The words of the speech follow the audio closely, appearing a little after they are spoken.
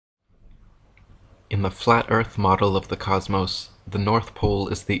In the flat Earth model of the cosmos, the North Pole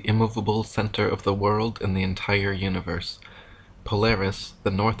is the immovable center of the world and the entire universe. Polaris, the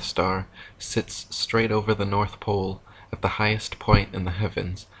North Star, sits straight over the North Pole at the highest point in the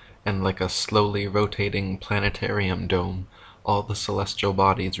heavens, and like a slowly rotating planetarium dome, all the celestial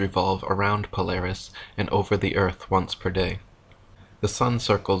bodies revolve around Polaris and over the Earth once per day. The Sun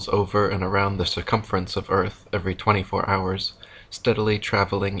circles over and around the circumference of Earth every 24 hours, steadily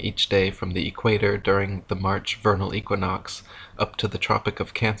traveling each day from the equator during the March vernal equinox up to the Tropic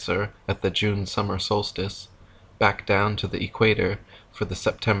of Cancer at the June summer solstice, back down to the equator for the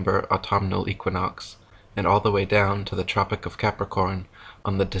September autumnal equinox, and all the way down to the Tropic of Capricorn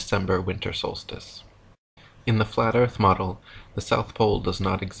on the December winter solstice. In the flat Earth model, the South Pole does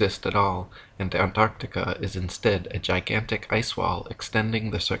not exist at all, and Antarctica is instead a gigantic ice wall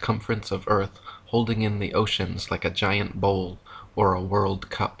extending the circumference of Earth, holding in the oceans like a giant bowl or a world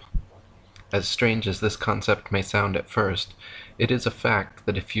cup. As strange as this concept may sound at first, it is a fact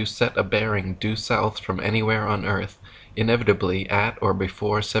that if you set a bearing due south from anywhere on Earth, inevitably at or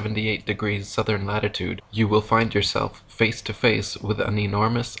before 78 degrees southern latitude, you will find yourself face to face with an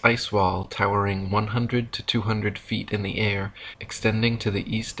enormous ice wall towering 100 to 200 feet in the air, extending to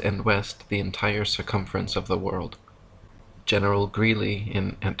the east and west the entire circumference of the world. General Greely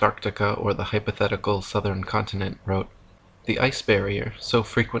in Antarctica, or the hypothetical southern continent, wrote, "The ice barrier, so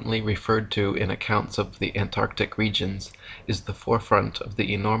frequently referred to in accounts of the Antarctic regions, is the forefront of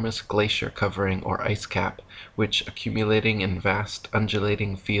the enormous glacier covering or ice cap, which, accumulating in vast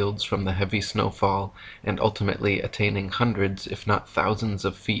undulating fields from the heavy snowfall, and ultimately attaining hundreds if not thousands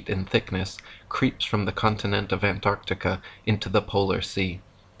of feet in thickness, creeps from the continent of Antarctica into the polar sea.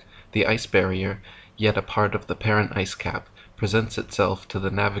 The ice barrier, yet a part of the parent ice cap, presents itself to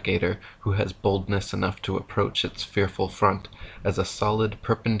the navigator who has boldness enough to approach its fearful front as a solid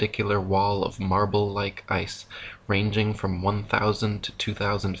perpendicular wall of marble-like ice ranging from 1,000 to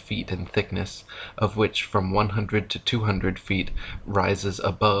 2,000 feet in thickness, of which from 100 to 200 feet rises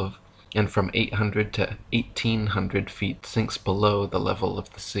above, and from 800 to 1,800 feet sinks below the level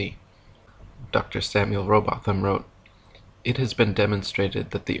of the sea." Dr. Samuel Robotham wrote, "It has been demonstrated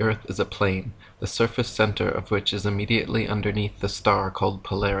that the Earth is a plane, the surface center of which is immediately underneath the star called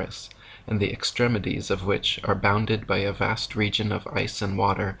Polaris, and the extremities of which are bounded by a vast region of ice and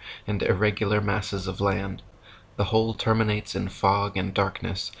water and irregular masses of land. The whole terminates in fog and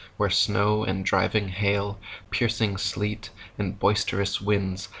darkness, where snow and driving hail, piercing sleet, and boisterous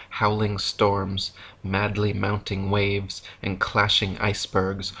winds, howling storms, madly mounting waves, and clashing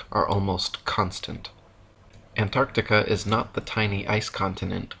icebergs are almost constant. Antarctica is not the tiny ice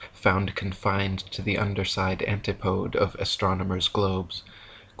continent found confined to the underside antipode of astronomers' globes.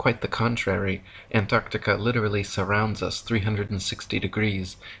 Quite the contrary, Antarctica literally surrounds us 360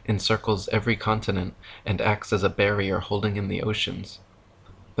 degrees, encircles every continent, and acts as a barrier holding in the oceans.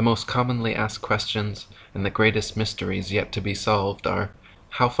 The most commonly asked questions, and the greatest mysteries yet to be solved, are: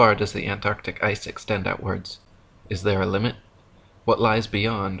 how far does the Antarctic ice extend outwards? Is there a limit? What lies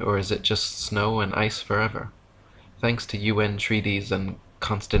beyond, or is it just snow and ice forever? Thanks to UN treaties and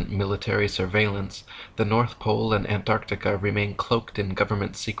constant military surveillance, the North Pole and Antarctica remain cloaked in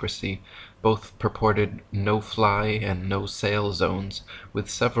government secrecy, both purported no-fly and no-sail zones, with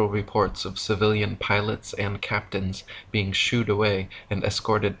several reports of civilian pilots and captains being shooed away and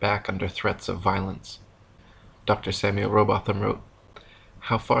escorted back under threats of violence." Dr. Samuel Robotham wrote,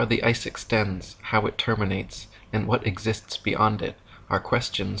 "How far the ice extends, how it terminates, and what exists beyond it, are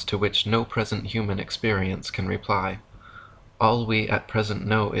questions to which no present human experience can reply. All we at present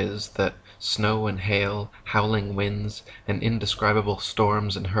know is that snow and hail, howling winds, and indescribable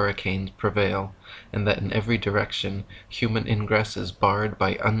storms and hurricanes prevail, and that in every direction human ingress is barred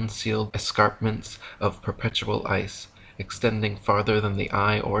by unsealed escarpments of perpetual ice, extending farther than the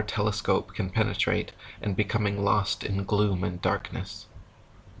eye or telescope can penetrate, and becoming lost in gloom and darkness."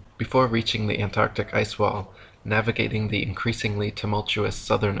 Before reaching the Antarctic ice wall, navigating the increasingly tumultuous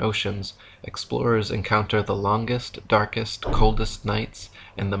southern oceans, explorers encounter the longest, darkest, coldest nights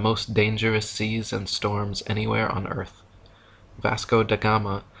and the most dangerous seas and storms anywhere on Earth. Vasco da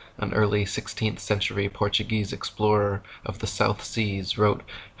Gama, an early 16th century Portuguese explorer of the South Seas, wrote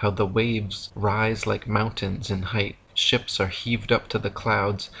how the waves rise like mountains in height, ships are heaved up to the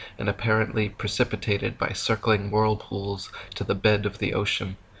clouds, and apparently precipitated by circling whirlpools to the bed of the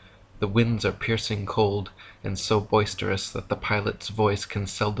ocean. The winds are piercing cold, and so boisterous that the pilot's voice can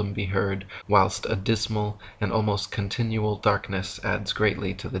seldom be heard, whilst a dismal and almost continual darkness adds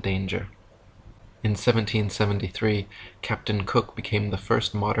greatly to the danger. In 1773, Captain Cook became the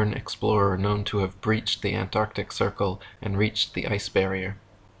first modern explorer known to have breached the Antarctic Circle and reached the ice barrier.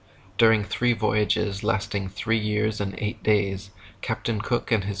 During 3 voyages lasting 3 years and 8 days, Captain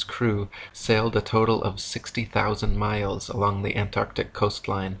Cook and his crew sailed a total of 60,000 miles along the Antarctic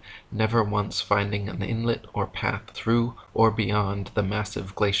coastline, never once finding an inlet or path through or beyond the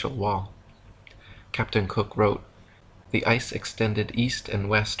massive glacial wall. Captain Cook wrote, "The ice extended east and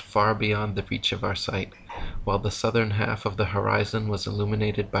west far beyond the reach of our sight, while the southern half of the horizon was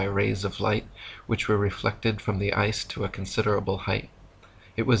illuminated by rays of light, which were reflected from the ice to a considerable height.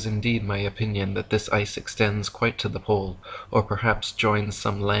 It was indeed my opinion that this ice extends quite to the pole, or perhaps joins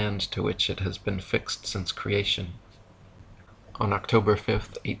some land to which it has been fixed since creation." On October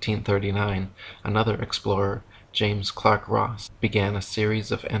 5, 1839, another explorer, James Clark Ross, began a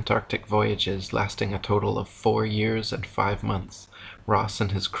series of Antarctic voyages lasting a total of 4 years and 5 months. Ross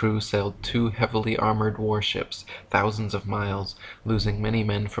and his crew sailed 2 heavily armored warships thousands of miles, losing many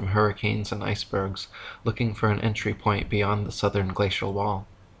men from hurricanes and icebergs, looking for an entry point beyond the southern glacial wall.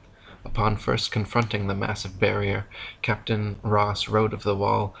 Upon first confronting the massive barrier, Captain Ross wrote of the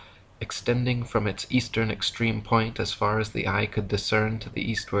wall, "Extending from its eastern extreme point as far as the eye could discern to the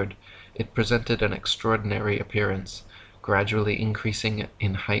eastward, it presented an extraordinary appearance, gradually increasing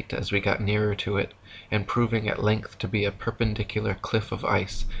in height as we got nearer to it, and proving at length to be a perpendicular cliff of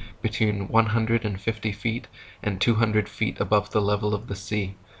ice, between 150 feet and 200 feet above the level of the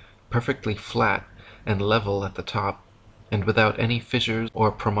sea, perfectly flat and level at the top, and without any fissures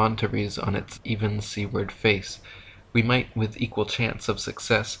or promontories on its even seaward face. We might with equal chance of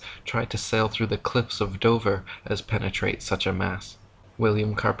success try to sail through the cliffs of Dover as penetrate such a mass."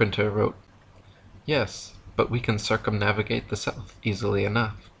 William Carpenter wrote, "Yes, but we can circumnavigate the south easily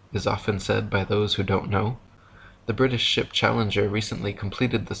enough, is often said by those who don't know. The British ship Challenger recently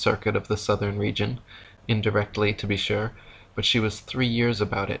completed the circuit of the southern region, indirectly to be sure, but she was 3 years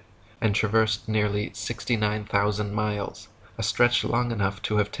about it, and traversed nearly 69,000 miles, a stretch long enough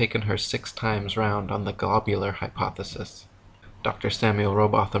to have taken her 6 times round on the globular hypothesis." Dr. Samuel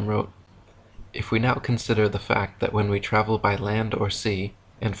Robotham wrote, "If we now consider the fact that when we travel by land or sea,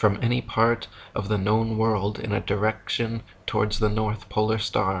 and from any part of the known world in a direction towards the North Polar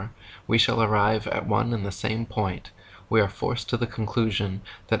Star, we shall arrive at one and the same point, we are forced to the conclusion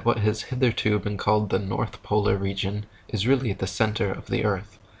that what has hitherto been called the North Polar region is really the center of the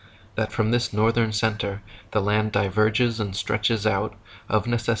earth, that from this northern center the land diverges and stretches out, of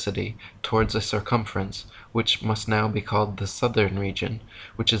necessity, towards a circumference, which must now be called the southern region,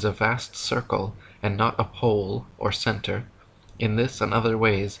 which is a vast circle, and not a pole or center. In this and other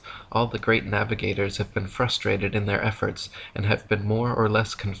ways, all the great navigators have been frustrated in their efforts, and have been more or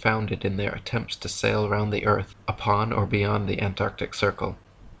less confounded in their attempts to sail round the earth, upon or beyond the Antarctic Circle.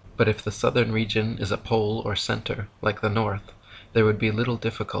 But if the southern region is a pole or center, like the north, there would be little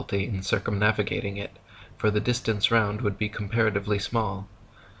difficulty in circumnavigating it, for the distance round would be comparatively small.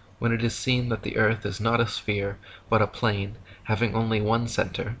 When it is seen that the earth is not a sphere, but a plane, having only one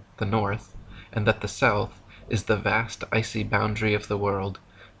center, the north, and that the south is the vast icy boundary of the world,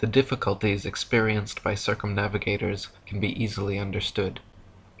 the difficulties experienced by circumnavigators can be easily understood.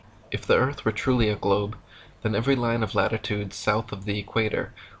 If the earth were truly a globe, then every line of latitude south of the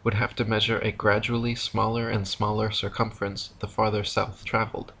equator would have to measure a gradually smaller and smaller circumference the farther south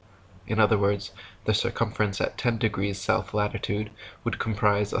traveled. In other words, the circumference at 10 degrees south latitude would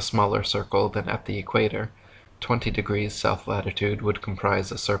comprise a smaller circle than at the equator, 20 degrees south latitude would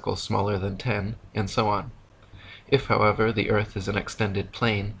comprise a circle smaller than 10, and so on. If, however, the earth is an extended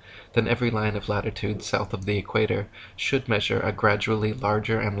plane, then every line of latitude south of the equator should measure a gradually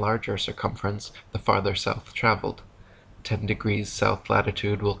larger and larger circumference the farther south traveled. 10 degrees south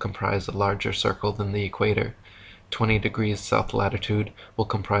latitude will comprise a larger circle than the equator, 20 degrees south latitude will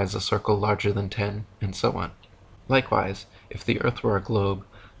comprise a circle larger than 10, and so on. Likewise, if the earth were a globe,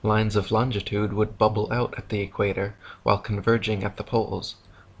 lines of longitude would bubble out at the equator while converging at the poles,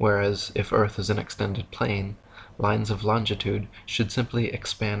 whereas if earth is an extended plane, lines of longitude should simply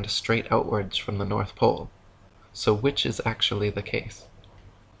expand straight outwards from the North Pole. So which is actually the case?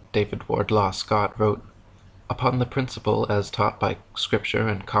 David Wardlaw Scott wrote, "Upon the principle as taught by Scripture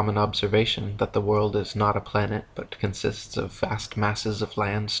and common observation that the world is not a planet but consists of vast masses of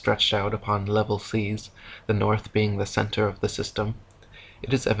land stretched out upon level seas, the north being the center of the system,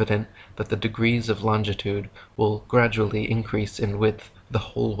 it is evident that the degrees of longitude will gradually increase in width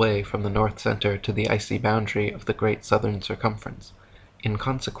the whole way from the north center to the icy boundary of the great southern circumference, in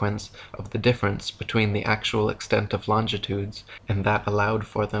consequence of the difference between the actual extent of longitudes and that allowed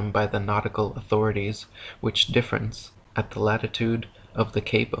for them by the nautical authorities, which difference, at the latitude of the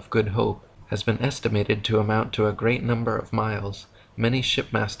Cape of Good Hope, has been estimated to amount to a great number of miles. Many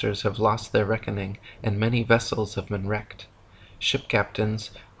shipmasters have lost their reckoning, and many vessels have been wrecked. Ship captains,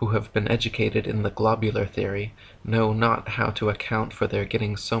 who have been educated in the globular theory, know not how to account for their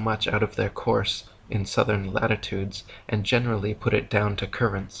getting so much out of their course in southern latitudes, and generally put it down to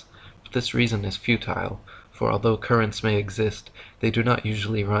currents. But this reason is futile, for although currents may exist, they do not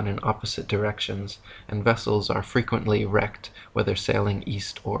usually run in opposite directions, and vessels are frequently wrecked whether sailing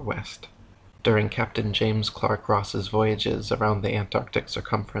east or west. During Captain James Clark Ross's voyages around the Antarctic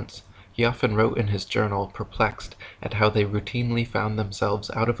circumference, he often wrote in his journal, perplexed at how they routinely found themselves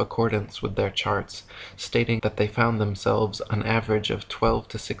out of accordance with their charts, stating that they found themselves an average of 12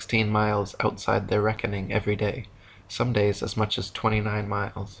 to 16 miles outside their reckoning every day, some days as much as 29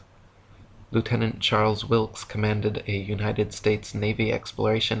 miles. Lieutenant Charles Wilkes commanded a United States Navy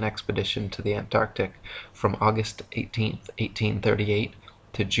exploration expedition to the Antarctic from August 18, 1838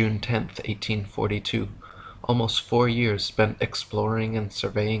 to June 10, 1842. Almost 4 years spent exploring and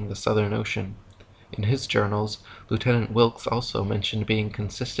surveying the Southern Ocean. In his journals, Lieutenant Wilkes also mentioned being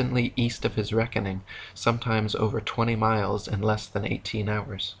consistently east of his reckoning, sometimes over 20 miles in less than 18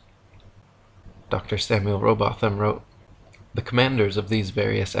 hours. Dr. Samuel Robotham wrote, "The commanders of these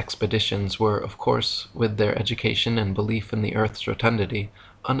various expeditions were, of course, with their education and belief in the earth's rotundity,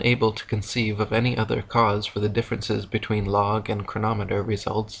 unable to conceive of any other cause for the differences between log and chronometer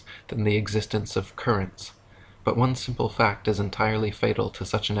results than the existence of currents. But one simple fact is entirely fatal to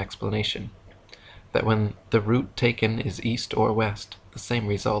such an explanation, that when the route taken is east or west, the same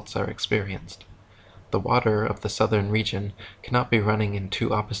results are experienced. The water of the southern region cannot be running in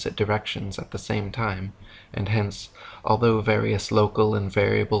two opposite directions at the same time, and hence, although various local and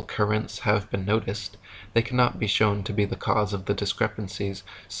variable currents have been noticed, they cannot be shown to be the cause of the discrepancies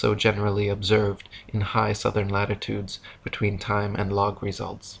so generally observed in high southern latitudes between time and log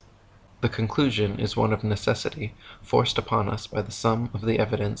results. The conclusion is one of necessity, forced upon us by the sum of the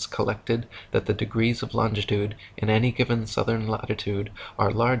evidence collected that the degrees of longitude in any given southern latitude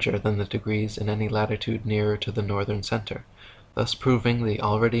are larger than the degrees in any latitude nearer to the northern center, thus proving the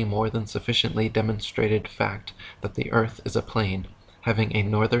already more than sufficiently demonstrated fact that the earth is a plane, having a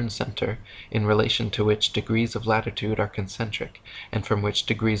northern center, in relation to which degrees of latitude are concentric, and from which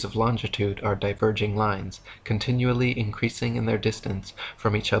degrees of longitude are diverging lines, continually increasing in their distance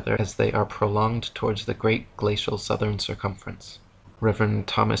from each other as they are prolonged towards the great glacial southern circumference." Rev.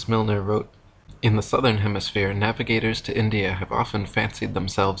 Thomas Milner wrote, "In the southern hemisphere, navigators to India have often fancied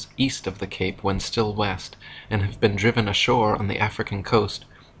themselves east of the Cape when still west, and have been driven ashore on the African coast,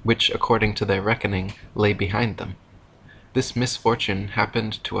 which, according to their reckoning, lay behind them. This misfortune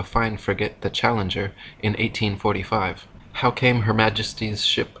happened to a fine frigate, the Challenger, in 1845. How came Her Majesty's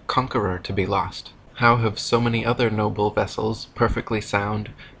ship Conqueror to be lost? How have so many other noble vessels, perfectly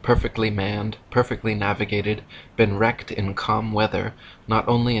sound, perfectly manned, perfectly navigated, been wrecked in calm weather, not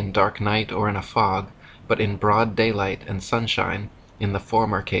only in dark night or in a fog, but in broad daylight and sunshine, in the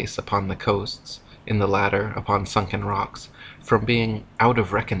former case upon the coasts, in the latter upon sunken rocks, from being out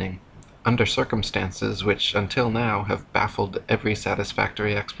of reckoning, under circumstances which until now have baffled every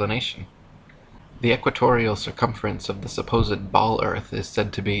satisfactory explanation? The equatorial circumference of the supposed ball earth is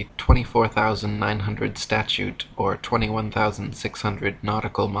said to be 24,900 statute, or 21,600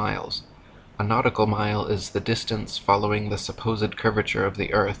 nautical miles. A nautical mile is the distance following the supposed curvature of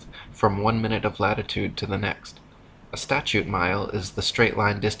the earth from 1 minute of latitude to the next. A statute mile is the straight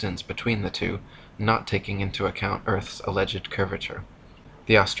line distance between the two, not taking into account Earth's alleged curvature.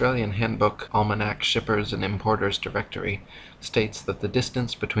 The Australian Handbook, Almanac Shippers and Importers Directory states that the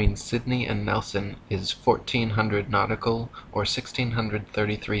distance between Sydney and Nelson is 1,400 nautical or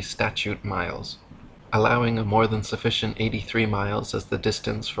 1,633 statute miles. Allowing a more than sufficient 83 miles as the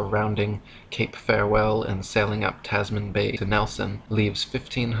distance for rounding Cape Farewell and sailing up Tasman Bay to Nelson leaves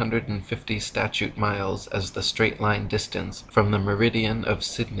 1,550 statute miles as the straight line distance from the meridian of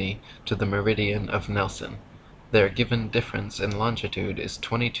Sydney to the meridian of Nelson. Their given difference in longitude is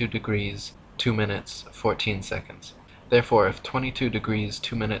 22 degrees, 2 minutes, 14 seconds. Therefore, if 22 degrees,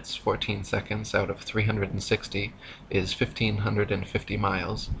 2 minutes, 14 seconds out of 360 is 1,550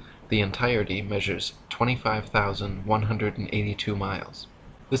 miles, the entirety measures 25,182 miles.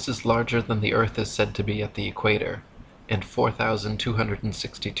 This is larger than the Earth is said to be at the equator, and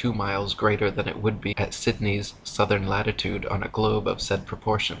 4,262 miles greater than it would be at Sydney's southern latitude on a globe of said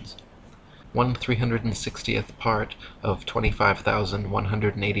proportions. 1/360th part of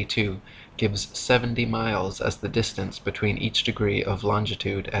 25,182 gives 70 miles as the distance between each degree of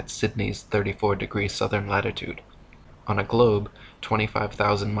longitude at Sydney's 34° southern latitude. On a globe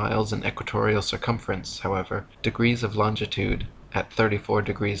 25,000 miles in equatorial circumference, however, degrees of longitude at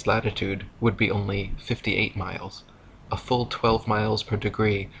 34° latitude would be only 58 miles, a full 12 miles per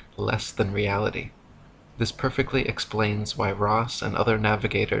degree less than reality. This perfectly explains why Ross and other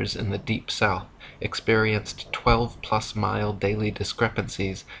navigators in the deep south experienced 12+ mile daily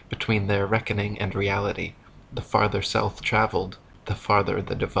discrepancies between their reckoning and reality. The farther south traveled, the farther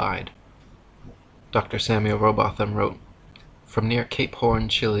the divide. Dr. Samuel Robotham wrote, "From near Cape Horn,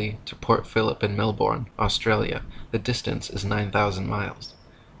 Chile, to Port Phillip in Melbourne, Australia, the distance is 9,000 miles.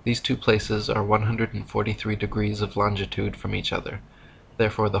 These two places are 143 degrees of longitude from each other.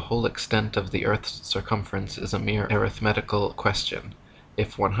 Therefore the whole extent of the Earth's circumference is a mere arithmetical question.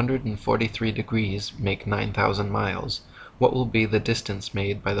 If 143 degrees make 9,000 miles, what will be the distance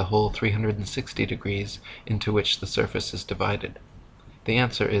made by the whole 360 degrees into which the surface is divided? The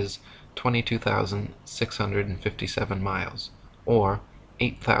answer is 22,657 miles, or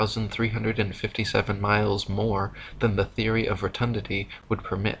 8,357 miles more than the theory of rotundity would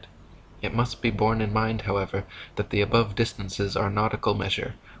permit. It must be borne in mind, however, that the above distances are nautical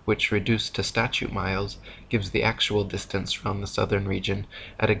measure, which, reduced to statute miles, gives the actual distance round the southern region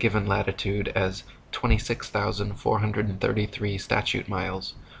at a given latitude as 26,433 statute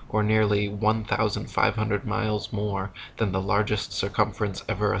miles, or nearly 1,500 miles more than the largest circumference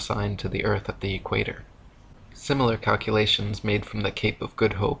ever assigned to the Earth at the equator. Similar calculations made from the Cape of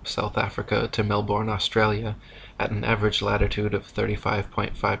Good Hope, South Africa, to Melbourne, Australia, at an average latitude of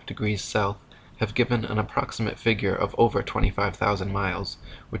 35.5 degrees south, have given an approximate figure of over 25,000 miles,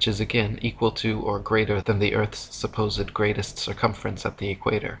 which is again equal to or greater than the Earth's supposed greatest circumference at the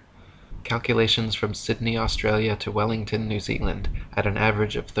equator. Calculations from Sydney, Australia to Wellington, New Zealand, at an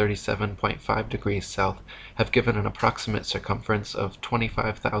average of 37.5 degrees south, have given an approximate circumference of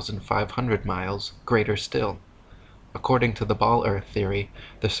 25,500 miles, greater still. According to the ball Earth theory,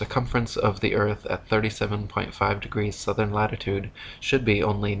 the circumference of the Earth at 37.5 degrees southern latitude should be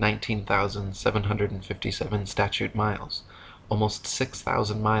only 19,757 statute miles, almost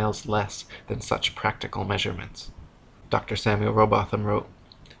 6,000 miles less than such practical measurements. Dr. Samuel Robotham wrote,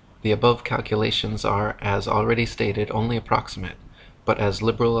 "The above calculations are, as already stated, only approximate, but as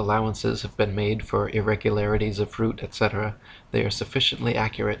liberal allowances have been made for irregularities of route, etc., they are sufficiently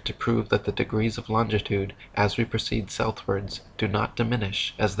accurate to prove that the degrees of longitude, as we proceed southwards, do not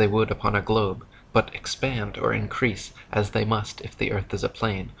diminish, as they would upon a globe, but expand or increase, as they must if the Earth is a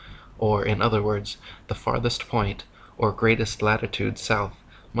plane, or, in other words, the farthest point, or greatest latitude south,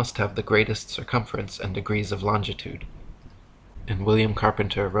 must have the greatest circumference and degrees of longitude." And William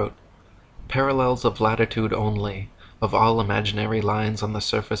Carpenter wrote, "Parallels of latitude only, of all imaginary lines on the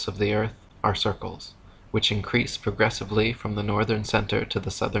surface of the Earth, are circles, which increase progressively from the northern center to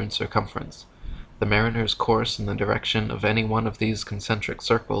the southern circumference. The mariner's course in the direction of any one of these concentric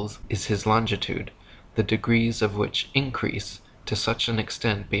circles is his longitude, the degrees of which increase to such an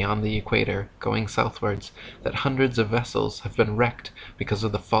extent beyond the equator, going southwards, that hundreds of vessels have been wrecked because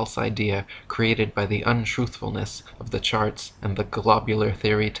of the false idea created by the untruthfulness of the charts and the globular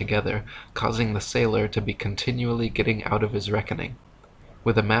theory together, causing the sailor to be continually getting out of his reckoning.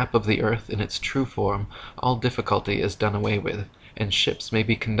 With a map of the Earth in its true form, all difficulty is done away with, and ships may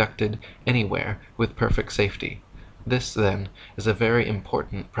be conducted anywhere with perfect safety. This, then, is a very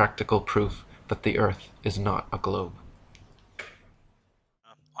important practical proof that the Earth is not a globe."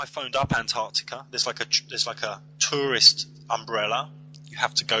 I phoned up Antarctica. There's like a tourist umbrella you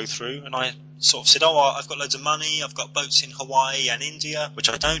have to go through, and I sort of said, "Oh, I've got loads of money. I've got boats in Hawaii and India," which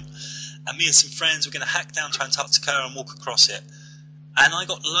I don't. And me and some friends were going to hack down to Antarctica and walk across it. And I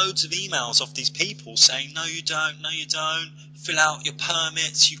got loads of emails off these people saying, "No, you don't. No, you don't. Fill out your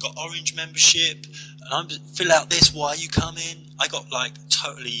permits. You've got Orange membership. And fill out this. Why are you coming?" I got like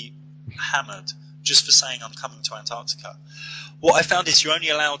totally hammered just for saying I'm coming to Antarctica. What I found is you're only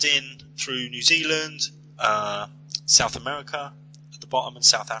allowed in through New Zealand, South America at the bottom, and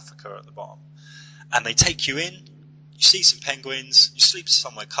South Africa at the bottom. And they take you in, you see some penguins, you sleep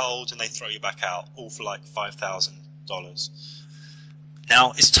somewhere cold, and they throw you back out, all for like $5,000.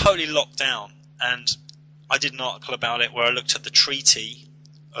 Now, it's totally locked down, and I did an article about it where I looked at the Treaty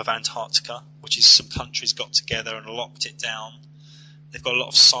of Antarctica, which is some countries got together and locked it down. They've got a lot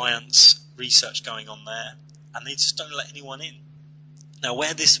of science research going on there, and they just don't let anyone in. Now,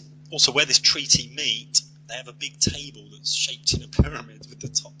 where this treaty meet, they have a big table that's shaped in a pyramid with the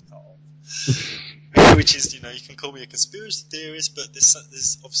top cut off. Which is, you can call me a conspiracy theorist, but there's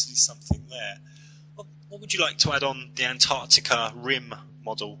obviously something there. What would you like to add on the Antarctica rim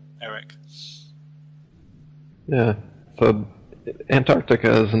model, Eric? Yeah, so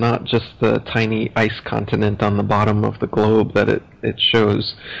Antarctica is not just the tiny ice continent on the bottom of the globe that it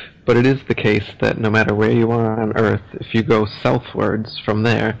shows, but it is the case that no matter where you are on Earth, if you go southwards from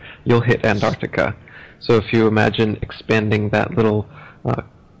there, you'll hit Antarctica. So if you imagine expanding that little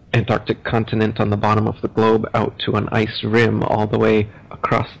Antarctic continent on the bottom of the globe out to an ice rim all the way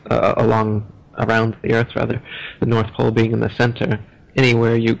across, around the Earth rather, the North Pole being in the center.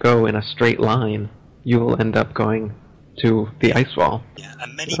 Anywhere you go in a straight line, you will end up going to the ice wall. Yeah,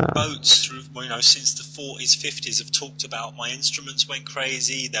 and many boats through, since the 40s, 50s have talked about my instruments went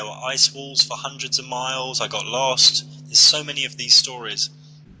crazy, there were ice walls for hundreds of miles, I got lost. There's so many of these stories.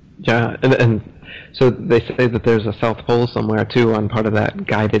 Yeah, and so they say that there's a South Pole somewhere too on part of that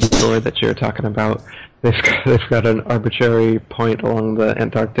guided tour that you're talking about. They've got an arbitrary point along the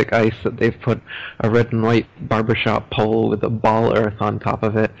Antarctic ice that they've put a red and white barbershop pole with a ball earth on top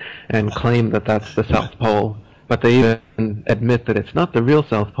of it and claim that that's the South Pole. But they even admit that it's not the real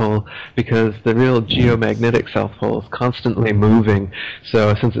South Pole because the real geomagnetic South Pole is constantly moving.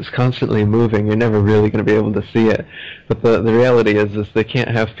 So since it's constantly moving, you're never really going to be able to see it. But the reality is they can't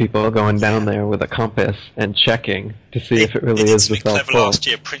have people going down there with a compass and checking to see if it really is the South Pole. Last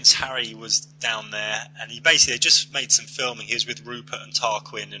year, Prince Harry was down there, and he basically just made some filming. He was with Rupert and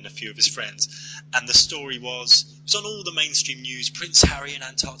Tarquin and a few of his friends, and the story was, it was on all the mainstream news, Prince Harry in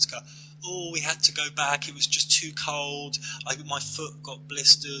Antarctica. Oh, we had to go back, it was just too cold, my foot got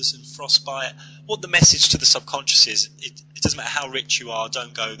blisters and frostbite. What the message to the subconscious is, it doesn't matter how rich you are,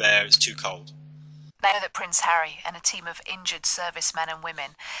 don't go there, it's too cold. Now that Prince Harry and a team of injured servicemen and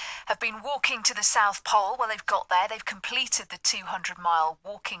women have been walking to the South Pole, well, they've got there, they've completed the 200-mile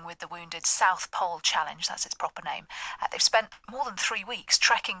Walking with the Wounded South Pole Challenge, that's its proper name. They've spent more than 3 weeks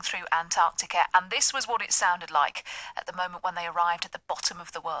trekking through Antarctica, and this was what it sounded like at the moment when they arrived at the bottom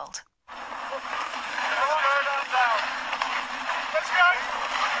of the world. Let's go!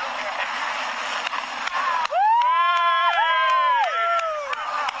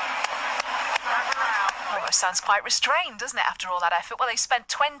 Sounds quite restrained, doesn't it, after all that effort? Well, they spent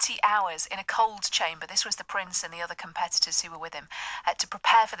 20 hours in a cold chamber. This was the prince and the other competitors who were with him to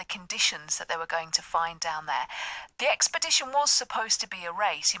prepare for the conditions that they were going to find down there. The expedition was supposed to be a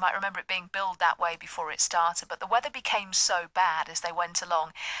race. You might remember it being billed that way before it started, but the weather became so bad as they went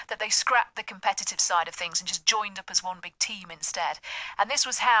along that they scrapped the competitive side of things and just joined up as one big team instead. And this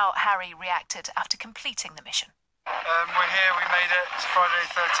was how Harry reacted after completing the mission. We're here, we made it. It's Friday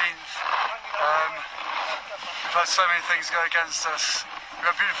 13th. We've had so many things go against us. We've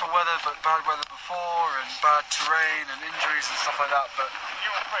had beautiful weather, but bad weather before, and bad terrain and injuries and stuff like that. But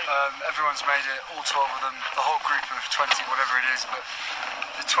everyone's made it, all 12 of them, the whole group of 20, whatever it is. But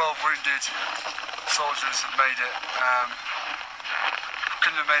the 12 wounded soldiers have made it.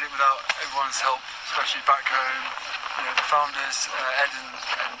 Couldn't have made it without everyone's help, especially back home. The founders, Ed and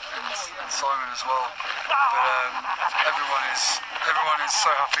Simon as well. But everyone is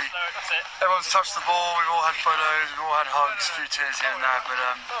so happy. Everyone's touched the ball. We've all had photos. We've all had hugs, a few tears here and there. But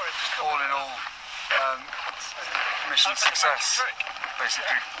all in all, mission success,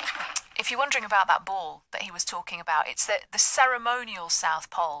 basically. If you're wondering about that ball that he was talking about, it's the ceremonial South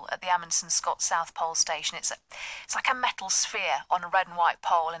Pole at the Amundsen Scott South Pole Station. It's like a metal sphere on a red and white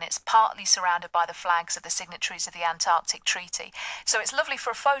pole, and it's partly surrounded by the flags of the signatories of the Antarctic Treaty. So it's lovely for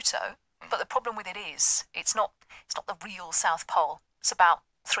a photo, but the problem with it is it's not the real South Pole. It's about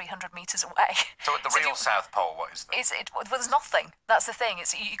 300 metres away. So at the real South Pole, what is that? Well, there's nothing. That's the thing.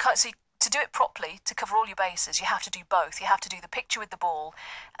 You can't see. To do it properly, to cover all your bases, you have to do both. You have to do the picture with the ball,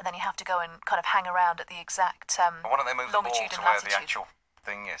 and then you have to go and kind of hang around at the exact why don't they move longitude the ball to and where latitude. the actual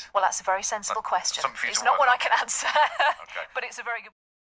thing is? Well, that's a very sensible question. Something for you It's to not work one I on. can answer, Okay. but it's a very good